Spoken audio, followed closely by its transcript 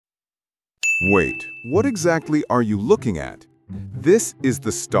Wait, what exactly are you looking at? This is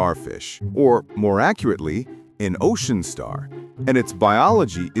the starfish, or more accurately, an ocean star, and its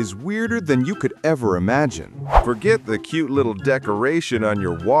biology is weirder than you could ever imagine. Forget the cute little decoration on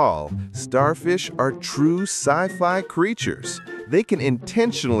your wall. Starfish are true sci-fi creatures. They can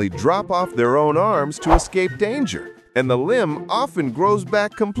intentionally drop off their own arms to escape danger, and the limb often grows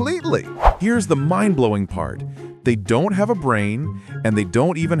back completely. Here's the mind-blowing part. They don't have a brain, and they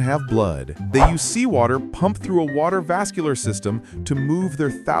don't even have blood. They use seawater pumped through a water vascular system to move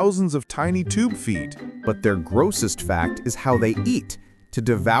their thousands of tiny tube feet. But their grossest fact is how they eat. To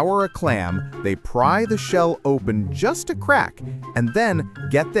devour a clam, they pry the shell open just a crack, and then,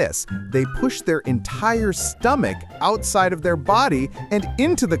 get this, they push their entire stomach outside of their body and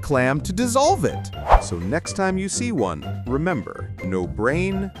into the clam to dissolve it. So next time you see one, remember, no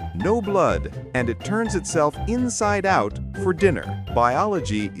brain, no blood, and it turns itself inside out for dinner.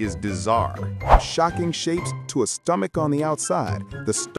 Biology is bizarre. Shocking shapes to a stomach on the outside. The